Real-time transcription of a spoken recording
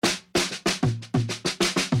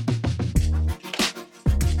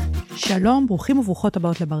שלום, ברוכים וברוכות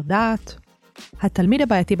הבאות לבר דעת. התלמיד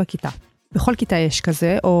הבעייתי בכיתה. בכל כיתה יש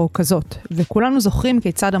כזה או כזאת, וכולנו זוכרים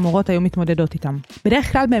כיצד המורות היו מתמודדות איתם.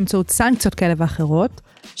 בדרך כלל באמצעות סנקציות כאלה ואחרות,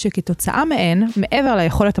 שכתוצאה מהן, מעבר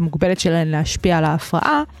ליכולת המוגבלת שלהן להשפיע על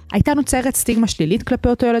ההפרעה, הייתה נוצרת סטיגמה שלילית כלפי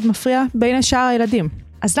אותו ילד מפריע בין שאר הילדים.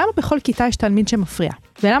 אז למה בכל כיתה יש תלמיד שמפריע?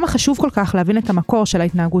 ולמה חשוב כל כך להבין את המקור של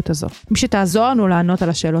ההתנהגות הזו? מי שתעזור לנו לענות על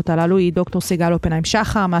השאלות הללו היא דוקטור סיגל אופנהיים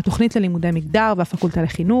שחר, מהתוכנית ללימודי מגדר והפקולטה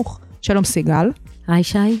לחינוך. שלום סיגל. היי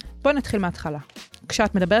שי. בואי נתחיל מההתחלה.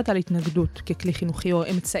 כשאת מדברת על התנגדות ככלי חינוכי או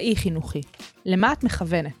אמצעי חינוכי, למה את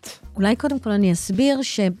מכוונת? אולי קודם כל אני אסביר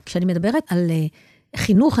שכשאני מדברת על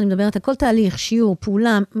חינוך, אני מדברת על כל תהליך, שיעור,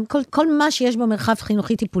 פעולה, כל מה שיש במרחב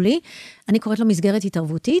חינוכי טיפולי, אני קוראת לו מסגרת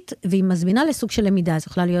התערבותית, והיא מזמינה לסוג של למידה, זו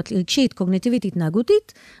יכולה להיות רגשית, קוגניטיבית,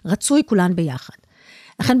 התנהגותית, רצוי כולן ביחד.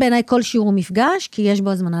 לכן בעיניי כל שיעור הוא מפגש, כי יש בו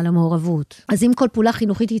הזמנה למעורבות. אז אם כל פעולה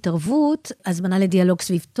חינוכית התערבות, הזמנה לדיאלוג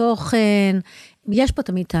סביב תוכן, יש פה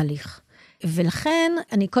תמיד תהליך. ולכן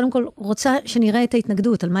אני קודם כל רוצה שנראה את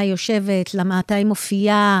ההתנגדות, על מה היא יושבת, למה היא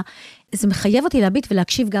מופיעה. זה מחייב אותי להביט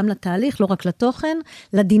ולהקשיב גם לתהליך, לא רק לתוכן,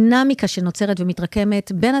 לדינמיקה שנוצרת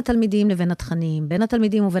ומתרקמת בין התלמידים לבין התכנים, בין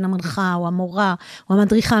התלמידים ובין המנחה או המורה או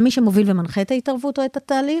המדריכה, מי שמוביל ומנחה את ההתערבות או את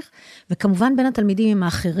התהליך, וכמובן בין התלמידים עם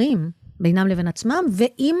האחרים, בינם לבין עצמם,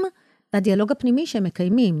 ועם הדיאלוג הפנימי שהם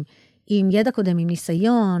מקיימים, עם ידע קודם, עם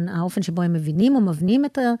ניסיון, האופן שבו הם מבינים או מבנים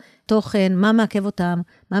את התוכן, מה מעכב אותם,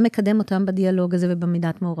 מה מקדם אותם בדיאלוג הזה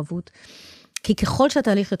ובמידת מעורבות. כי ככל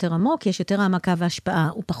שהתהליך יותר עמוק, יש יותר העמקה והשפעה,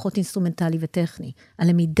 הוא פחות אינסטרומנטלי וטכני.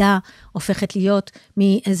 הלמידה הופכת להיות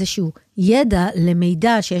מאיזשהו ידע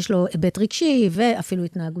למידע שיש לו היבט רגשי ואפילו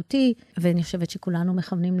התנהגותי, ואני חושבת שכולנו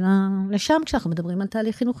מכוונים לשם כשאנחנו מדברים על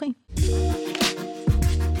תהליך חינוכי.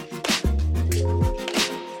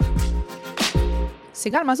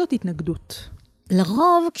 סיגל, מה זאת התנגדות?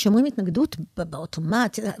 לרוב, כשאומרים התנגדות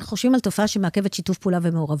באוטומט, חושבים על תופעה שמעכבת שיתוף פעולה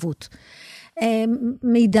ומעורבות.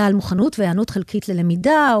 מידע על מוכנות והיענות חלקית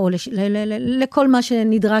ללמידה, או לכל מה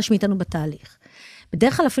שנדרש מאיתנו בתהליך.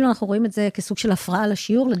 בדרך כלל אפילו אנחנו רואים את זה כסוג של הפרעה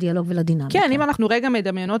לשיעור, לדיאלוג ולדינמיקה. כן, אם אנחנו רגע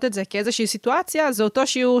מדמיינות את זה כאיזושהי סיטואציה, זה אותו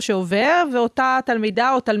שיעור שעובר, ואותה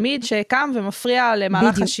תלמידה או תלמיד שקם ומפריע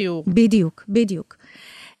למהלך השיעור. בדיוק.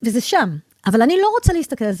 וזה שם. אבל אני לא רוצה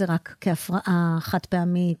להסתכל על זה רק כהפרעה חד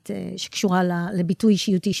פעמית, שקשורה לביטוי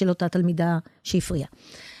אישיותי של אותה תלמידה שהפריעה.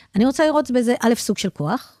 אני רוצה לראות בזה א' סוג של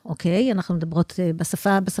כוח, אוקיי? אנחנו מדברות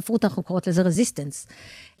בספרות, אנחנו קוראות לזה רזיסטנס.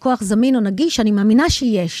 כוח זמין או נגיש, אני מאמינה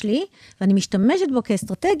שיש לי, ואני משתמשת בו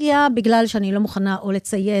כאסטרטגיה, בגלל שאני לא מוכנה או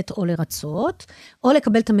לציית או לרצות, או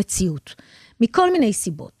לקבל את המציאות. מכל מיני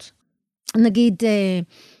סיבות. נגיד,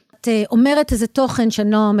 את אומרת איזה תוכן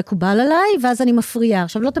שלא מקובל עליי, ואז אני מפריעה.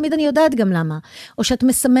 עכשיו, לא תמיד אני יודעת גם למה. או שאת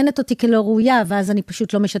מסמנת אותי כלא ראויה, ואז אני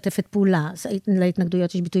פשוט לא משתפת פעולה.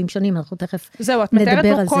 להתנגדויות יש ביטויים שונים, אנחנו תכף נדבר על זה. זהו, את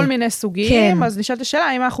מתארת פה כל מיני סוגים, כן. אז נשאלת השאלה,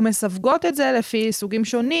 האם אנחנו מסווגות את זה לפי סוגים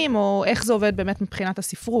שונים, או איך זה עובד באמת מבחינת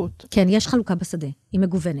הספרות? כן, יש חלוקה בשדה, היא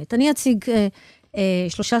מגוונת. אני אציג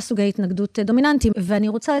 3 סוגי התנגדות דומיננטיים, ואני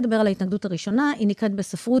רוצה לדבר על ההתנגדות הראשונה, היא נקראת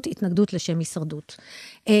בספרות התנגדות לשם הישרדות.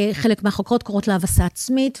 חלק מהחוקרות קוראות לה הבסה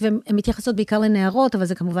עצמית, והן מתייחסות בעיקר לנערות, אבל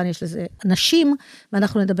זה כמובן יש לזה נשים,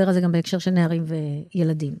 ואנחנו נדבר על זה גם בהקשר של נערים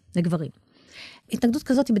וילדים, לגברים. התנגדות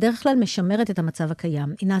כזאת היא בדרך כלל משמרת את המצב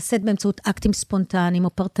הקיים. היא נעשית באמצעות אקטים ספונטניים או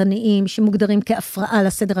פרטניים, שמוגדרים כהפרעה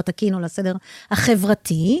לסדר התקין או לסדר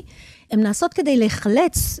החברתי. הן נעשות כדי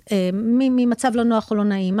להיחלץ ממצב לא נוח או לא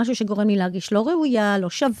נעים, משהו שגורם לי להרגיש לא ראויה, לא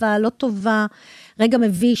שווה, לא טובה, רגע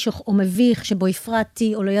מביש או מביך שבו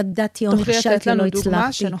הפרעתי או לא ידעתי או נכשלתי או לא הצלחתי. תוכלי לתת לנו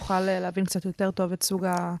דוגמה שנוכל להבין קצת יותר טוב את סוג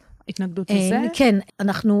ההתנגדות הזה? כן,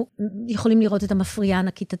 אנחנו יכולים לראות את המפריען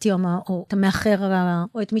הכיתתי או את המאחר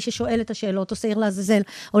או את מי ששואל את השאלות או שעיר לעזאזל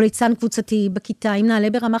או ליצן קבוצתי בכיתה. אם נעלה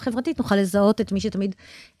ברמה חברתית נוכל לזהות את מי שתמיד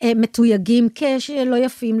מתויגים כשלא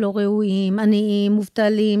יפים, לא ראויים, עניים,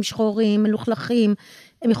 מובטלים, שחורים, מלוכלכים.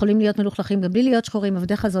 הם יכולים להיות מלוכלכים גם בלי להיות שחורים, אבל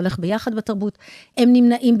בדרך כלל זה הולך ביחד בתרבות. הם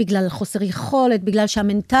נמנעים בגלל חוסר יכולת, בגלל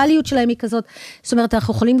שהמנטליות שלהם היא כזאת. זאת אומרת,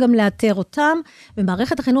 אנחנו יכולים גם לאתר אותם,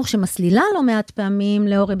 ומערכת החינוך שמסלילה לא מעט פעמים,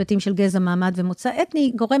 לאור היבטים של גזע, מעמד ומוצא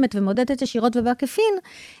אתני, גורמת ומודדת ישירות ובעקיפין,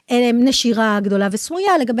 נשירה גדולה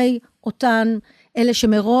וסמויה, לגבי אותן אלה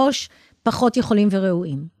שמראש פחות יכולים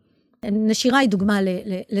וראויים. נשירה היא דוגמה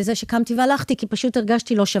לזה שקמתי והלכתי, כי פשוט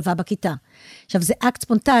הרגשתי לא שווה בכיתה. עכשיו, זה אקט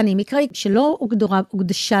ספונטני, מקרה שלא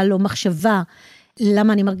הוקדשה לו מחשבה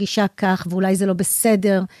למה אני מרגישה כך, ואולי זה לא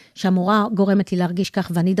בסדר, שהמורה גורמת לי להרגיש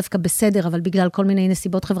כך, ואני דווקא בסדר, אבל בגלל כל מיני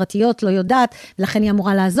נסיבות חברתיות, לא יודעת, ולכן היא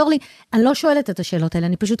אמורה לעזור לי. אני לא שואלת את השאלות האלה,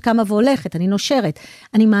 אני פשוט קמה והולכת, אני נושרת,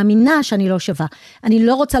 אני מאמינה שאני לא שווה. אני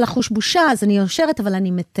לא רוצה לחוש בושה, אז אני נושרת, אבל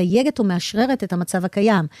אני מתייגת ומאשררת את המצב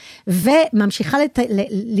הקיים, וממשיכה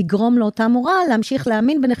לגרום לאותה מורה, להמשיך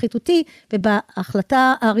להאמין בנחיתותי,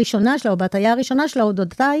 ובהחלטה הראשונה שלה, או בהטיה הראשונה שלה, או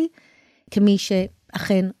דודותיי, כמי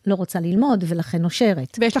שאכן לא רוצה ללמוד, ולכן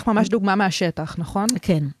נושרת. ויש לך ממש דוגמה מהשטח, נכון?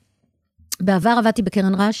 כן. בעבר עבדתי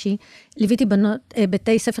בקרן רש"י, ליוויתי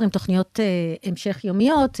בתי ספר עם תוכניות המשך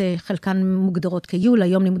יומיות, חלקן מוגדרות כיול,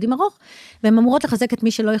 היום לימודים ארוך, והן אמורות לחזק את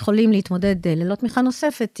מי שלא יכולים להתמודד ללא תמיכה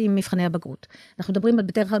נוספת עם מבחני הבגרות. אנחנו מדברים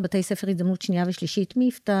על בתי ספר הזדמנות שנייה ושלישית,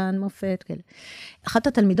 מפתן, מופת, כאלה. אחת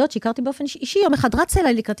התלמידות שהכרתי באופן אישי, יום אחד רצה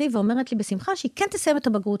אליי לקראתי ואומרת לי בשמחה שהיא כן תסיים את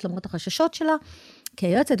הבגרות למרות החששות שלה, כי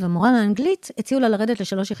היועצת והמורה לאנגלית הציעו לה לרדת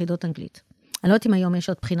ל3 יחידות אנגלית. אני לא יודעת אם היום יש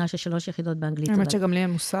עוד בחינה של 3 יחידות באנגלית. האמת שגם לי אין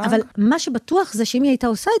מושג. אבל מה שבטוח זה שאם היא הייתה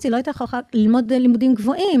עושה את זה, היא לא הייתה יכולה ללמוד לימודים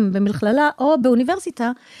גבוהים, במכללה או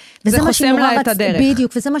באוניברסיטה. זה חוסם לה את הדרך.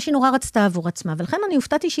 בדיוק, וזה מה שהיא נורא רצתה עבור עצמה. ולכן אני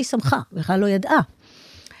הופתעתי שהיא שמחה, בכלל לא ידעה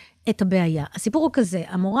את הבעיה. הסיפור הוא כזה,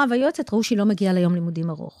 המורה והיועצת ראו שהיא לא מגיעה ליום לימודים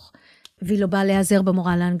ארוך, והיא לא באה להיעזר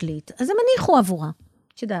במורה לאנגלית. אז הם הניחו עבורה,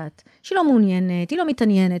 שדעת, שהיא לא מעוניינת, היא לא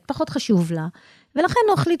מתעניינת, פחות חשוב לה. ולכן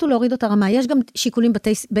לא החליטו להוריד אותה רמה. יש גם שיקולים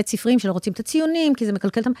בית ספרים שלא רוצים את הציונים, כי זה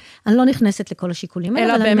מקלקל אותם. אני לא נכנסת לכל השיקולים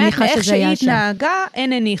האלה, אלא באמת, איך שהיא התנהגה,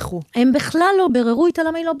 אין הניחו. הם בכלל לא בררו איתה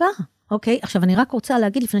למה היא לא באה. אוקיי? עכשיו, אני רק רוצה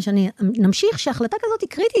להגיד, לפני שאני נמשיך, שההחלטה כזאת היא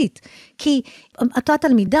קריטית. כי אותה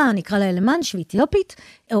תלמידה, נקרא לה אלמנש ואתיופית,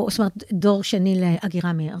 או זאת אומרת, דור שני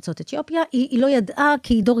להגירה מארצות אתיופיה, היא לא ידעה,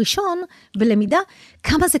 כי היא דור ראשון בלמידה,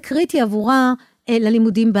 כמה זה קריטי עבורה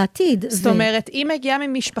ללימודים בעתיד. זאת אומרת, היא מגיעה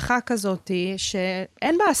ממשפחה כזאת,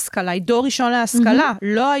 שאין בה השכלה, היא דור ראשון להשכלה,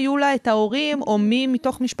 לא היו לה את ההורים, או מי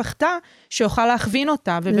מתוך משפחתה, שיוכל להכווין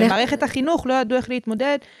אותה, ובמערכת החינוך לא ידעו איך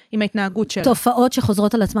להתמודד עם ההתנהגות שלה. תופעות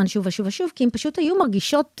שחוזרות על עצמן שוב ושוב ושוב, כי הם פשוט היו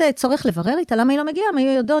מרגישות צורך לברר איתה, למה היא לא מגיעה, הם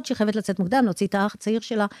היו יודעות שהיא חייבת לצאת מוקדם, להוציא את האח הצעיר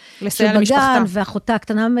שלה, לסייע למשפחתה. ואחותה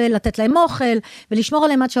הקטנה לתת להם אוכל, ולשמור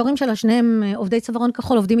עליהם עד שההורים שלה, שניהם עובדי צווארון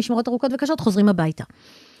כחול, עובדים משמרות ארוכות וקשות, חוזרים הביתה.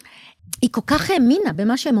 היא כל כך האמינה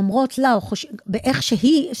במה שהן אומרות לה, או באיך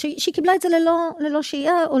שהיא קיבלה את זה ללא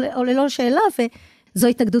שהייה, או ללא שאלה, וזו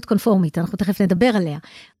התנגדות קונפורמית, אנחנו תכף נדבר עליה.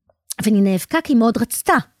 והיא נאבקה כי היא מאוד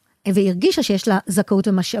רצתה, והיא הרגישה שיש לה זכאות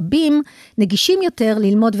ומשאבים נגישים יותר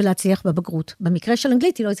ללמוד ולהצליח בבגרות. במקרה של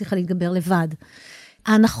אנגלית היא לא הצליחה להתגבר לבד.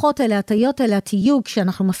 ההנחות האלה, הטיות האלה, התיוג,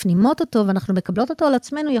 שאנחנו מפנימות אותו ואנחנו מקבלות אותו על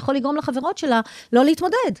עצמנו, יכול לגרום לחברות שלה לא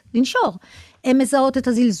להתמודד, לנשור. הן מזהות את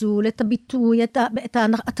הזלזול, את הביטוי, את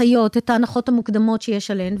הטיות, את ההנחות המוקדמות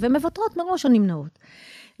שיש עליהן, והן מבטרות מראש או נמנעות.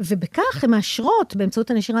 ובכך הן מאשרות,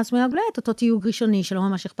 באמצעות הנשירה הסמויה הגלוית, אותו תיוג ראשוני, שלא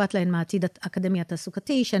ממש אכפת להן מהעתיד האקדמי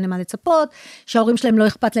התעסוקתי, שאין מה לצפות, שההורים שלהם לא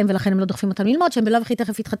אכפת להם ולכן הם לא דוחפים אותם ללמוד, שהם בלאו הכי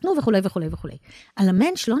תכף יתחתנו וכו' וכו' וכו'. על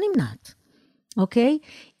המנש לא נמנעת. אוקיי?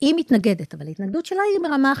 היא מתנגדת, אבל ההתנגדות שלה היא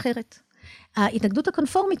מרמה אחרת. ההתנגדות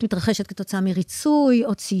הקונפורמית מתרחשת כתוצאה מריצוי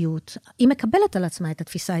או ציות. היא מקבלת על עצמה את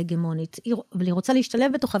התפיסה ההגמונית, אבל היא רוצה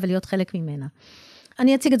להשתלב בתוכה ולהיות חלק ממנה.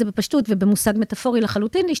 אני אציג את זה בפשטות ובמושג מטאפורי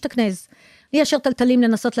לחלוטין, להשתכנז. ליישר טלטלים,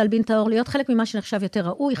 לנסות להלבין את האור, להיות חלק ממה שנחשב יותר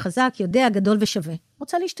ראוי, חזק, יודע, גדול ושווה.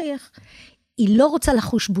 רוצה להשתייך. היא לא רוצה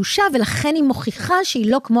לחוש בושה, ולכן היא מוכיחה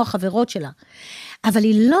שהיא לא כמו החברות שלה. אבל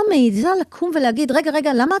היא לא מעיזה לקום ולהגיד,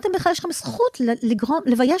 רגע, למה אתם בכלל יש לכם זכות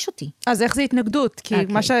לבייש אותי? אז איך זה התנגדות? כי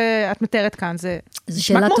מה שאת מתארת כאן זה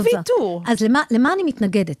שאלה טובה. ויתור. אז למה אני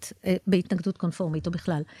מתנגדת בהתנגדות קונפורמית או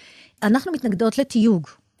בכלל? אנחנו מתנגדות לתיוג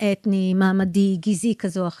אתני, מעמדי, גזעי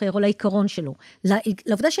כזה או אחר, או לעיקרון שלו.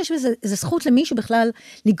 לעובדה שיש בזה זכות למישהו בכלל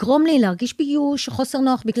לגרום לי להרגיש ביוש, חוסר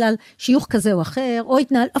נוח בגלל שיוך כזה או אחר, או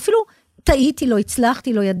אפילו טעיתי, לא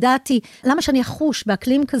הצלחתי, לא ידעתי. למה שאני אחוש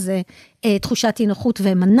באקלים כזה תחושת אי-נוחות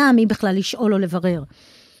ומנע מי בכלל לשאול או לברר?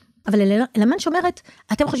 אבל אלמנט שאומרת,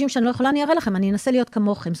 אתם חושבים שאני לא יכולה, אני אראה לכם, אני אנסה להיות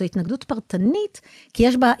כמוכם. זו התנגדות פרטנית, כי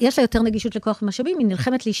יש לה יותר נגישות לכוח ומשאבים, היא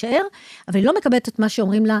נלחמת להישאר, אבל היא לא מקבלת את מה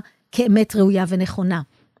שאומרים לה כאמת ראויה ונכונה.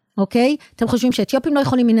 אוקיי? אתם חושבים שאתיופים לא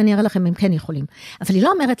יכולים, הנה אני אראה לכם, הם כן יכולים. אבל היא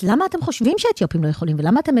לא אומרת, למה אתם חושבים שאתיופים לא יכולים,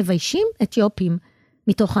 ולמה אתם מביישים אתיופים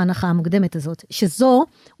מתוך ההנחה המוקדמת הזאת, שזו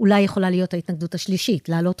אולי יכולה להיות ההתנגדות השלישית,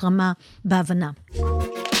 לעלות רמה בהבנה.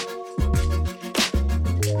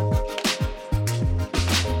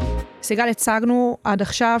 סיגל, הצגנו עד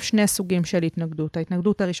עכשיו 2 סוגים של התנגדות.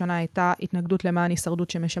 ההתנגדות הראשונה הייתה התנגדות למען הישרדות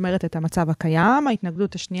שמשמרת את המצב הקיים,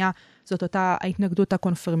 ההתנגדות השנייה זאת אותה ההתנגדות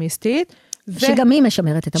הקונפורמיסטית. שגם היא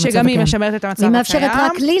משמרת את המצב הקיים. שגם היא משמרת את המצב הקיים. היא מאפשרת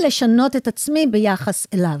רק לי לשנות את עצמי ביחס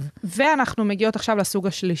אליו. ואנחנו מגיעות עכשיו לסוג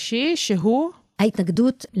השלישי, שהוא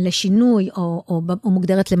ההתנגדות לשינוי, או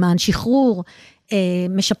מוגדרת למען שחרור,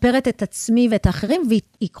 משפרת את עצמי ואת האחרים,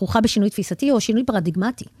 והיא כרוכה בשינוי תפיסתי, או שינוי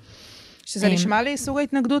פרדיגמטי. שזה נשמע לי סוג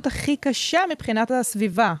ההתנגדות הכי קשה מבחינת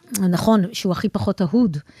הסביבה. נכון, שהוא הכי פחות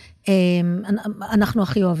אהוד. אנחנו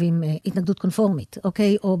הכי אוהבים התנגדות קונפורמית,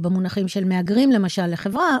 אוקיי? או במונחים של מאגרים, למשל,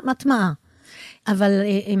 לחברה, מטמעה. אבל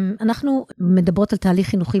אנחנו מדברות על תהליך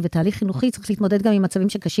חינוכי, ותהליך חינוכי צריך להתמודד גם עם מצבים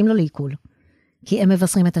שקשים לו לעיכול, כי הם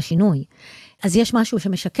מבשרים את השינוי. אז יש משהו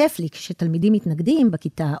שמשקף לי, כשתלמידים מתנגדים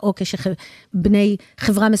בכיתה, או כשבני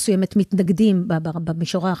חברה מסוימת מתנגדים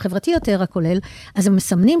במישור החברתי יותר הכולל, אז הם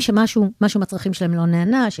מסמנים שמשהו מהצרכים שלהם לא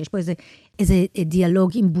נענה, שיש פה איזה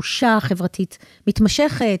דיאלוג עם בושה חברתית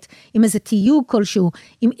מתמשכת, עם איזה תיוג כלשהו,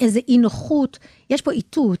 עם איזה אי נוחות, יש פה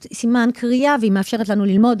איתות, סימן קריאה, והיא מאפשרת לנו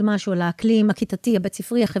ללמוד משהו על האקלים הכיתתי, הבית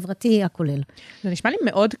ספרי, החברתי, הכולל. זה נשמע לי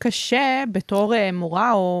מאוד קשה בתור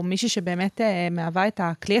מורה, או מישהי שבאמת מהווה את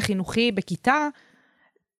הכלי החינוכי בכיתה,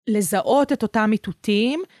 לזהות את אותם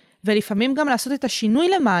איתותים, ולפעמים גם לעשות את השינוי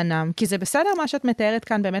למענם, כי זה בסדר מה שאת מתארת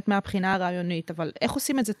כאן באמת מהבחינה הרעיונית, אבל איך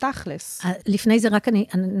עושים את זה תכלס? לפני זה רק אני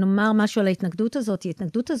נאמר משהו על ההתנגדות הזאת.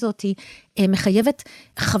 ההתנגדות הזאת מחייבת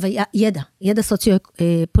חוויה, ידע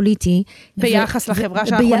סוציו-פוליטי. ביחס לחברה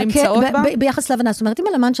שאנחנו נמצאות בה? ביחס להבנה. זאת אומרת, אם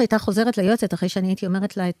אלמן שהייתה חוזרת ליועצת, אחרי שאני הייתי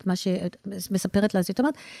אומרת לה את מה שמספרת לה, אז היא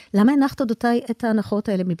אומרת, למה הנחת אודותיי את ההנחות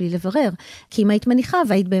האלה מבלי לברר? כי אם היית מניחה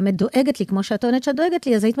והיית באמת דואגת לי, כמו שאת טוענת שאת דואגת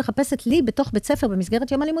לי, אז היית מחפשת לי בתוך בית ספר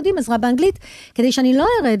במסגרת יום הלימודים עזרה באנגלית, כדי שאני לא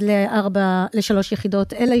ארד ל3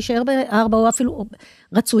 יחידות, אלא יישאר ב4 או אפילו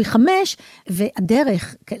רצוי 5,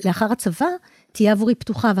 והדרך לאחר הצבא תהיה עבורי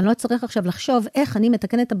פתוחה, ואני לא צריך עכשיו לחשוב איך אני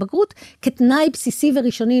מתקנת את הבגרות, כתנאי בסיסי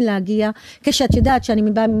וראשוני להגיע, כשאת יודעת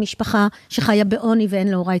שאני באה ממשפחה שחיה בעוני, ואין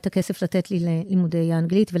להוריי את הכסף לתת לי ללימודי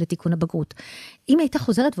האנגלית ולתיקון הבגרות. אם הייתה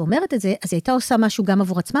חוזרת ואומרת את זה, אז היא הייתה עושה משהו גם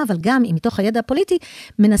עבור עצמה, אבל גם אם מתוך הידע הפוליטי,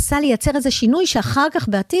 מנסה לייצר איזה שינוי, שאחר כך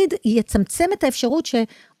בעתיד יצמצם את האפשרות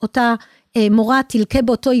שאותה מורה תלכה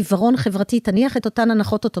באותו עיוורון חברתי, תניח את אותן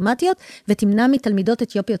הנחות אוטומטיות, ותמנע מתלמידות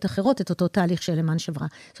אתיופיות אחרות את אותו תהליך של אלמן שברה.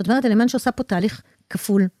 זאת אומרת, אלמן שעושה פה תהליך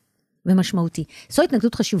כפול ומשמעותי. זו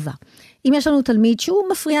התנגדות חשובה. אם יש לנו תלמיד שהוא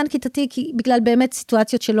מפריען כיתתי, כי בגלל באמת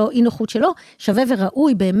סיטואציות שלו, אי נוחות שלו, שווה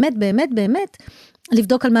וראוי באמת,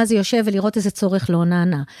 לבדוק על מה זה יושב ולראות איזה צורך לא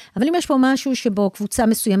נענה. אבל אם יש פה משהו שבו קבוצה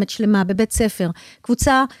מסוימת שלמה בבית ספר,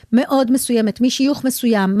 קבוצה מאוד מסוימת, משיוך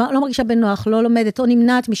מסוים, לא מרגישה בנוח, לא לומדת או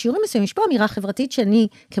נמנעת משיעורים מסוימים, יש פה אמירה חברתית שאני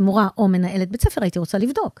כמורה או מנהלת בית ספר הייתי רוצה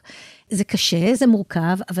לבדוק. זה קשה, זה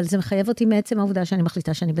מורכב, אבל זה מחייב אותי מעצם העובדה שאני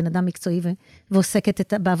מחליטה שאני בן אדם מקצועי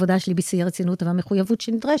ועוסקת בעבודה שלי בשיא הרצינות והמחויבות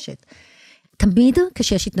שנדרשת. תמיד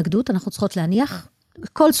כשיש התנגדות, אנחנו צריכות להניח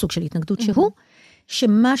כל סוג של התנגדות שהוא,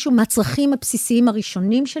 שמשהו מהצרכים הבסיסיים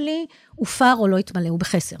הראשונים שלי, הופר או לא יתמלא, הוא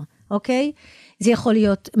בחסר, אוקיי? זה יכול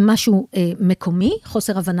להיות משהו מקומי,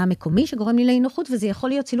 חוסר הבנה מקומי, שגורם לי לאי-נוחות, וזה יכול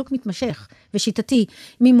להיות סילוק מתמשך ושיטתי,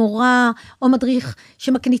 ממורה או מדריך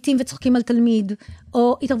שמקניטים וצוחקים על תלמיד,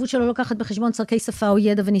 או התערבות שלא לוקחת בחשבון צרכי שפה או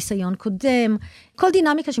ידע וניסיון קודם, כל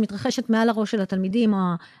דינמיקה שמתרחשת מעל הראש של התלמידים או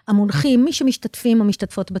המונחים, מי שמשתתפים או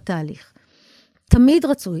משתתפות בתהליך. תמיד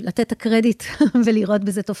רצוי לתת את הקרדיט ולראות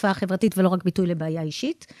בזה תופעה חברתית ולא רק ביטוי לבעיה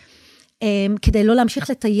אישית, כדי לא להמשיך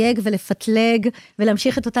לתייג ולפתלג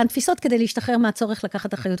ולהמשיך את אותן תפיסות, כדי להשתחרר מהצורך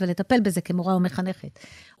לקחת אחריות ולטפל בזה כמורה או מחנכת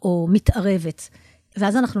או מתערבת.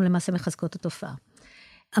 ואז אנחנו למעשה מחזקות את התופעה.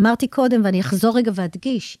 אמרתי קודם, ואני אחזור רגע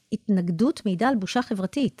ואדגיש, התנגדות מעידה על בושה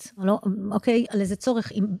חברתית, לא, אוקיי, על איזה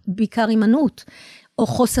צורך, בעיקר הימנעות, או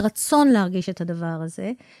חוסר רצון להרגיש את הדבר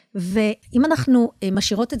הזה, ואם אנחנו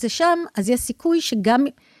משאירות את זה שם, אז יש סיכוי שגם,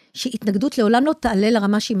 שהתנגדות לעולם לא תעלה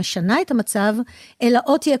לרמה שהיא משנה את המצב, אלא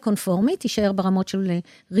או תהיה קונפורמית, תישאר ברמות של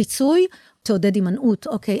ריצוי, תעודד הימנעות,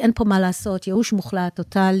 אוקיי, אין פה מה לעשות, ייאוש מוחלט,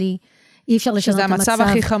 טוטלי, אי אפשר לשנות את המצב. שזה המצב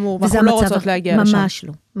הכי חמור, ואנחנו לא רוצות להגיע לשם. ממש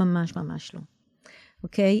לא, ממש לא.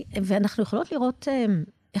 אוקיי? ואנחנו יכולות לראות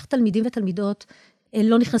איך תלמידים ותלמידות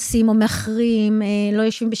לא נכנסים או מאחרים, לא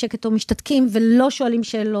יושבים בשקט או משתתקים ולא שואלים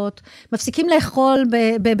שאלות, מפסיקים לאכול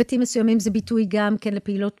בהיבטים מסוימים, זה ביטוי גם כן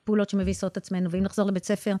לפעולות שמביסות עצמנו, ואם נחזור לבית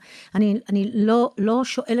ספר, אני לא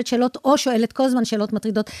שואלת שאלות או שואלת כל הזמן שאלות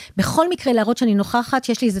מטרידות, בכל מקרה להראות שאני נוכחת,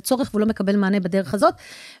 שיש לי איזה צורך והוא לא מקבל מענה בדרך הזאת,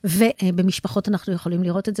 ובמשפחות אנחנו יכולים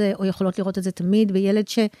לראות את זה, או יכולות לראות את זה תמיד, בילד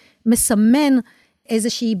שמסמן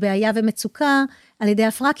איזושהי בעיה ומצוקה על ידי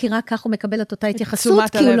הפרעה, כי רק כך הוא מקבל את אותה התייחסות,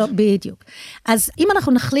 כי הוא לא, בדיוק. אז אם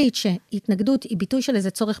אנחנו נחליט שהתנגדות היא ביטוי של איזה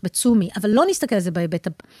צורך בצומי, אבל לא נסתכל על זה בהיבט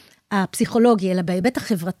הפסיכולוגי, אלא בהיבט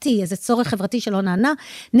החברתי, איזה צורך חברתי שלא נענה,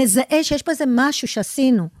 נזהה שיש פה איזה משהו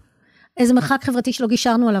שעשינו, איזה מרחק חברתי שלא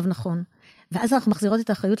גישרנו עליו נכון. ואז אנחנו מחזירות את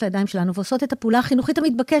האחריות לידיים שלנו, ועושות את הפעולה החינוכית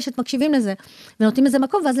המתבקשת, מקשיבים לזה, ונותנים לזה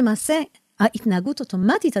מקום, ואז למעשה ההתנהגות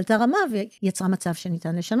אוטומטית עלתה רמה, ויצרה מצב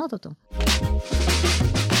שניתן לשנות אותו.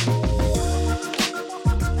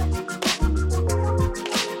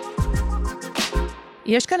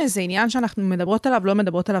 יש כאן איזה עניין שאנחנו מדברות עליו, לא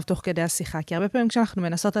מדברות עליו תוך כדי השיחה, כי הרבה פעמים כשאנחנו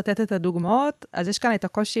מנסות לתת את הדוגמאות, אז יש כאן את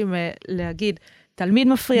הקושי להגיד, תלמיד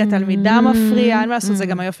מפריע, תלמידה מפריע, אין מה לעשות, זה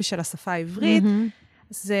גם היופי של השפה העברית.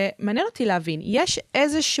 זה מעניין אותי להבין, יש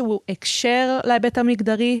איזשהו הקשר להיבט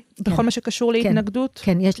המגדרי, בכל מה שקשור להתנגדות?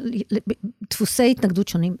 כן, יש דפוסי התנגדות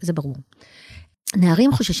שונים, זה ברור.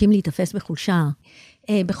 נערים חוששים להתאפס בחולשה,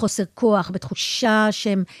 בחוסר כוח, בתחושה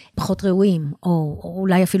שהם פחות ראויים, או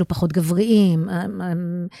אולי אפילו פחות גבריים.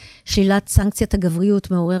 שלילת סנקציית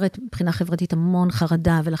הגבריות מעוררת מבחינה חברתית המון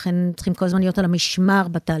חרדה, ולכן צריכים כל הזמן להיות על המשמר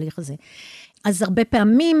בתהליך הזה. אז הרבה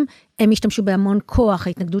פעמים הם ישתמשו בהמון כוח,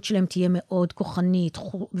 ההתנגדות שלהם תהיה מאוד כוחנית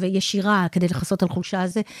וישירה, כדי לחסות על חולשה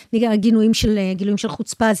הזה. גילויים של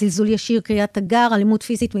חוצפה, זלזול ישיר, קריאת תגר, אלימות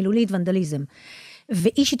פיזית, מילולית, ונדליזם.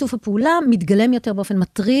 ואי שיתוף הפעולה מתגלם יותר באופן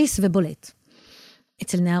מטריס ובולט.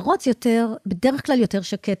 אצל נערות יותר, בדרך כלל יותר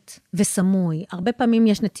שקט וסמוי. הרבה פעמים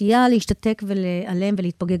יש נטייה להשתתק ולהיעלם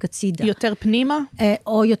ולהתפוגג הצידה. יותר פנימה?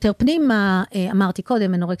 או יותר פנימה, אמרתי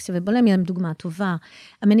קודם, אנורקסיה ובולמיה הם דוגמה טובה.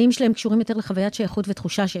 המניעים שלהם קשורים יותר לחוויית שייכות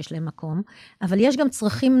ותחושה שיש להם מקום, אבל יש גם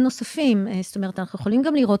צרכים נוספים, זאת אומרת, אנחנו יכולים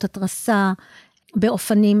גם לראות התרסה,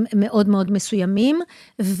 באופנים מאוד מאוד מסוימים,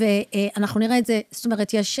 ואנחנו נראה את זה, זאת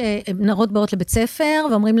אומרת, יש נערות באות לבית ספר,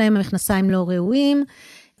 ואומרים להם המכנסיים לא ראויים,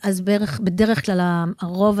 אז בדרך כלל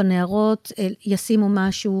הרוב הנערות ישימו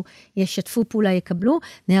משהו, ישתפו פעולה, יקבלו,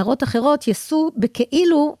 נערות אחרות יעשו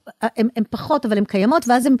בכאילו, הן פחות, אבל הן קיימות,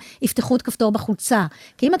 ואז הן יפתחו את כפתור בחולצה,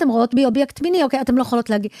 כי אם אתם רואות בי אובייקט מיני, אוקיי, אתם לא יכולות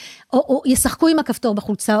להגיד, או ישחקו עם הכפתור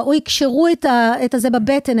בחולצה, או יקשרו את הזה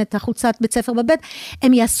בבטן, את החולצת בית ספר בבטן,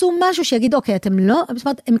 הם יעשו משהו שיגיד, אוקיי, אתם לא, זאת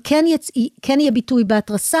אומרת, הם כן יהיה ביטוי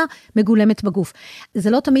בהתרסה, מגולמת בגוף. זה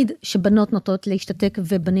לא תמיד שבנות נוטות להשתתק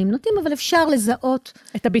ובנים נוטים, אבל אפשר לזהות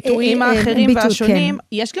את הביטויים האחרים והשונים.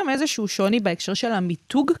 יש גם איזשהו שוני בהקשר של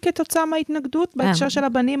המיתוג כתוצאה מההתנגדות, בהקשר של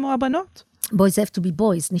הבנים או הבנות? boys have to be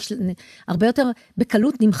boys. הרבה יותר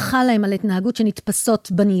בקלות נמחה להם על התנהגות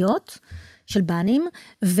שנתפסות בניות, של בנים,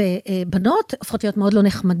 ובנות הופכות להיות מאוד לא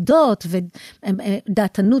נחמדות,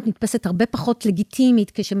 ודעתנות נתפסת הרבה פחות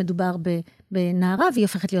לגיטימית כשמדובר בנערה, והיא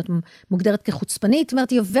הופכת להיות מוגדרת כחוצפנית,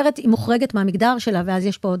 זאת אומרת, היא מוחרגת מהמגדר שלה, ואז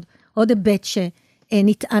יש פה עוד היבט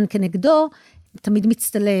שנטען כנגדו, תמיד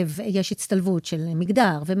מצטלב, יש הצטלבות של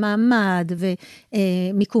מגדר ומעמד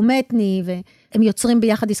ומיקום אתני, והם יוצרים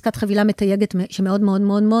ביחד עסקת חבילה מתייגת שמאוד מאוד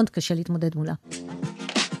מאוד מאוד קשה להתמודד מולה.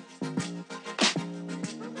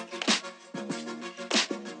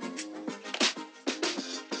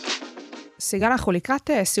 סיגל, אנחנו לקראת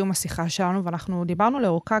סיום השיחה שלנו, ואנחנו דיברנו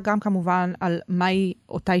לאורכה גם כמובן על מהי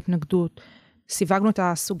אותה התנגדות, סיווגנו את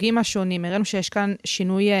הסוגים השונים, הראינו שיש כאן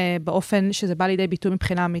שינוי באופן שזה בא לידי ביטוי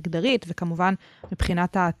מבחינה מגדרית, וכמובן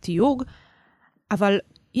מבחינת התיוג, אבל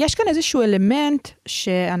יש כאן איזשהו אלמנט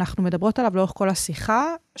שאנחנו מדברות עליו לאורך כל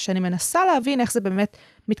השיחה, שאני מנסה להבין איך זה באמת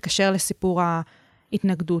מתקשר לסיפור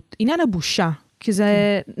ההתנגדות. עניין הבושה, כי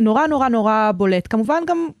זה נורא נורא נורא בולט. כמובן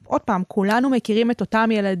גם, עוד פעם, כולנו מכירים את אותם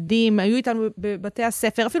ילדים, היו איתנו בבתי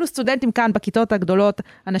הספר, אפילו סטודנטים כאן בכיתות הגדולות,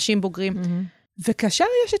 אנשים בוגרים. וכאשר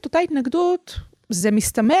יש את אותה התנגדות, זה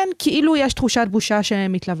מסתמן כאילו יש תחושת בושה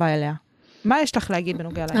שמתלווה אליה. מה יש לך להגיד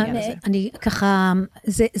בנוגע לעניין הזה? אני ככה,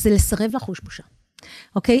 זה לסרב לחוש בושה.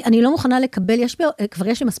 אוקיי? אני לא מוכנה לקבל, כבר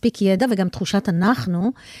יש לי מספיק ידע, וגם תחושת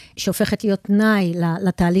אנחנו, שהופכת להיות תנאי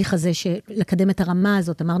לתהליך הזה, לקדם את הרמה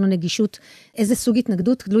הזאת. אמרנו נגישות, איזה סוג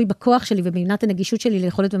התנגדות תלוי בכוח שלי, ובמינת הנגישות שלי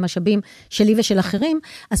ליכולת ומשאבים שלי ושל אחרים,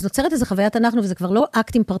 אז נוצרת איזו חוויית אנחנו, וזה כבר לא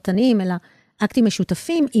אקטים פרטניים, אלא אקטים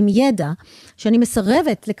משותפים עם ידע, שאני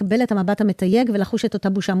מסרבת לקבל את המבט המתייג, ולחוש את אותה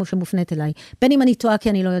בושה שמופנית אליי. בין אם אני טועה כי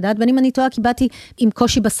אני לא יודעת, בין אם אני טועה כי באתי עם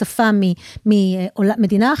קושי בשפה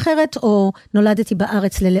ממדינה אחרת, או נולדתי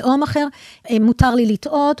בארץ ללאום אחר, מותר לי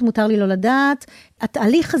לטעות, מותר לי לא לדעת.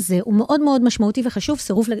 התהליך הזה הוא מאוד מאוד משמעותי וחשוב,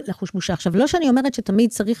 סירוב לחוש בושה. עכשיו, לא שאני אומרת שתמיד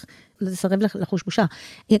צריך לסרב לחוש בושה.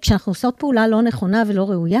 כשאנחנו עושות פעולה לא נכונה ולא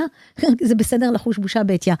ראויה, זה בסדר לחוש בושה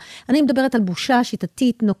בעתיה. אני מדברת על בושה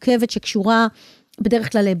שיטתית, נוקבת, שקשורה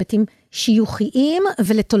בדרך כלל להיבטים שיוכיים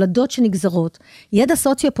ולתולדות שנגזרות. ידע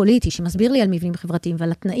סוציו-פוליטי שמסביר לי על מבנים חברתיים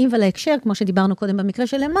ועל התנאים ועל ההקשר, כמו שדיברנו קודם במקרה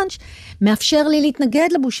של למאנש, מאפשר לי להתנגד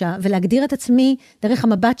לבושה ולהגדיר את עצמי דרך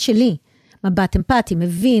המבט שלי. מבט אמפתי,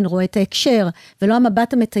 מבין, רואה את ההקשר, ולא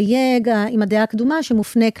המבט המתייג עם הדעה הקדומה,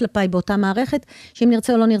 שמופנה כלפיי באותה מערכת, שאם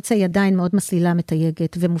נרצה או לא נרצה, היא עדיין מאוד מסלילה,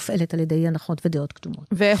 מתייגת, ומופעלת על ידי הנחות ודעות קדומות.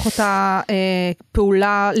 ואיך אותה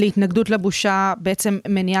פעולה להתנגדות לבושה, בעצם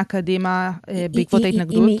מניעה קדימה בעקבות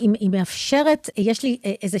ההתנגדות? היא מאפשרת, יש לי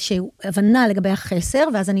איזושהי הבנה לגבי החסר,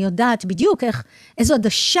 ואז אני יודעת בדיוק איזו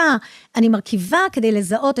עדשה אני מרכיבה כדי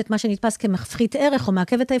לזהות את מה שנתפס כמפחית ערך, או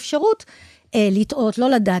מעכב את האפשרות, לטעות, לא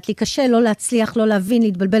לדעת, להיקשה, לא להצליח, לא להבין,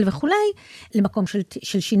 להתבלבל וכולי, למקום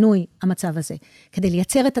של שינוי המצב הזה. כדי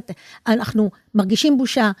לייצר אנחנו מרגישים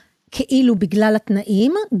בושה כאילו בגלל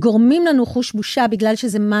התנאים, גורמים לנו חוש בושה בגלל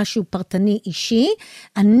שזה משהו פרטני אישי,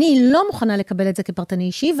 אני לא מוכנה לקבל את זה כפרטני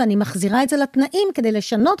אישי, ואני מחזירה את זה לתנאים כדי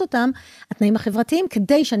לשנות אותם, התנאים החברתיים,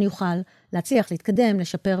 כדי שאני אוכל להצליח, להתקדם,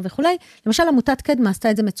 לשפר וכולי. למשל, עמותת קדמה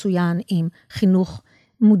עשתה את זה מצוין עם חינוך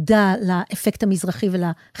מודע לאפקט המזרחי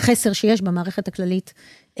ולחסר שיש במערכת הכללית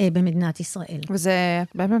במדינת ישראל. וזה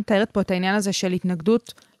באמת מתארת פה את העניין הזה של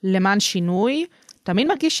התנגדות למען שינוי, תמיד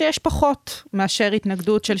מרגיש שיש פחות מאשר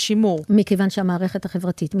התנגדות של שימור. מכיוון שהמערכת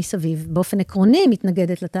החברתית מסביב, באופן עקרוני,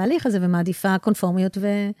 מתנגדת לתהליך הזה, ומעדיפה קונפורמיות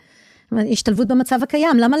והשתלבות במצב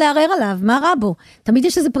הקיים. למה לערער עליו? מה רע בו? תמיד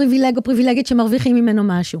יש איזה פריבילג או פריבילגית שמרוויחים ממנו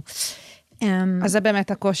משהו. אז זה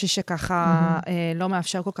באמת הקושי שככה לא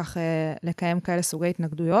מאפשר כל כך לקיים כאלה סוגי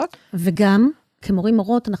התנגדויות. וגם, כמורים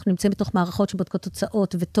מורות, אנחנו נמצאים בתוך מערכות שבודקות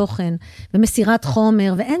תוצאות ותוכן, ומסירת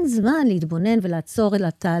חומר, ואין זמן להתבונן ולעצור על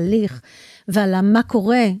התהליך, ועל מה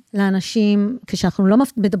קורה לאנשים, כשאנחנו לא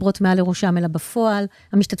מדברות מעל לראשם, אלא בפועל,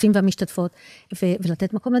 המשתתפים והמשתתפות,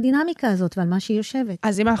 ולתת מקום לדינמיקה הזאת, ועל מה שהיא יושבת.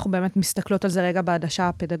 אז אם אנחנו באמת מסתכלות על זה רגע בהדשה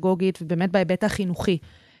הפדגוגית, ובאמת בהיבט החינוכי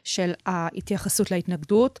של ההתייחסות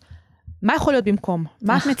להתנגדות, מה יכול להיות במקום?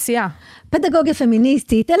 מה את מציעה? פדגוגיה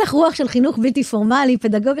פמיניסטית, הלך רוח של חינוך בלתי פורמלי,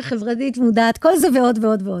 פדגוגיה חברתית מודעת, כל זה ועוד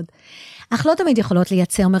ועוד ועוד. אך לא תמיד יכולות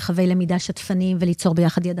לייצר מרחבי למידה שטפניים וליצור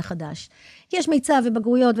ביחד ידע חדש. יש מיצב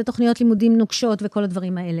ובגרויות ותוכניות לימודים נוקשות וכל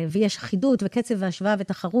הדברים האלה, ויש אחידות וקצב והשוואה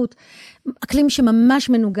ותחרות, אקלים שממש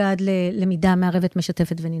מנוגד ללמידה מערבת,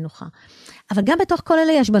 משתפת ונינוחה. אבל גם בתוך כל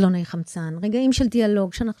אלה יש בלוני חמצן, רגעים של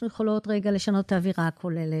דיאלוג, שאנחנו יכולות רגע לשנות את האווירה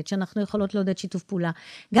הכוללת, שאנחנו יכולות לעודד שיתוף פעולה,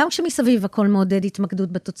 גם כשמסביב הכל מעודד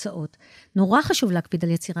התמקדות בתוצאות. נורא חשוב להקפיד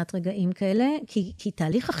על יצירת רגעים כאלה, כי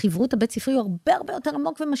תהליך החברות הבית ספרי הוא הרבה יותר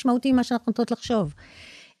עמוק ומשמעותי ממה שאנחנו נוטות לחשוב.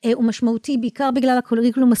 הוא משמעותי בעיקר בגלל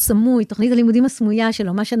הקוריקולום הסמוי, תוכנית הלימודים הסמויה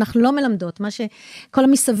שלו, מה שאנחנו לא מלמדות, מה שכל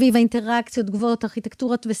המסביב, האינטראקציות, תגובות,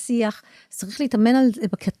 ארכיטקטורות ושיח, צריך להתאמן על זה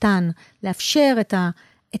בקטן, לאפשר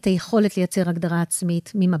את היכולת לייצר הגדרה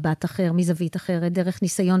עצמית ממבט אחר, מזווית אחרת, דרך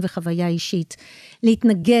ניסיון וחוויה אישית,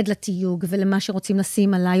 להתנגד לתיוג ולמה שרוצים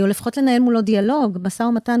לשים עליי, או לפחות לנהל מולו דיאלוג, משא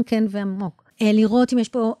ומתן כן ועמוק. לראות אם יש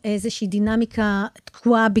פה איזושהי דינמיקה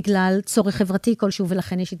תקועה בגלל צורך חברתי כלשהו,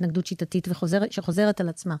 ולכן יש התנגדות שיטתית שחוזרת על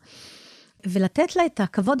עצמה. ולתת לה את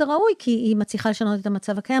הכבוד הראוי, כי היא מצליחה לשנות את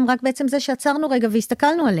המצב הקיים, רק בעצם זה שעצרנו רגע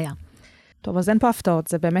והסתכלנו עליה. טוב, אז אין פה הפתעות,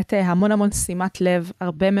 זה באמת המון שימת לב,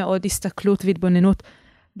 הרבה מאוד הסתכלות והתבוננות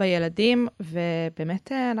בילדים,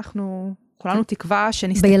 ובאמת אנחנו, כולנו תקווה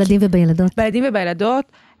שנסתכל... בילדים ובילדות. בילדים ובילדות,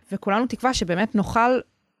 וכולנו תקווה שבאמת נוכל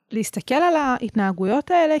להסתכל על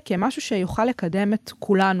ההתנהגויות האלה כמשהו שיוכל לקדם את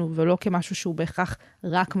כולנו, ולא כמשהו שהוא בהכרח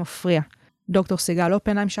רק מפריע. דוקטור סיגל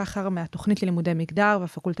אופנהיים שחר, מהתוכנית ללימודי מגדר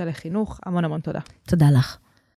והפקולטה לחינוך, המון תודה. תודה לך.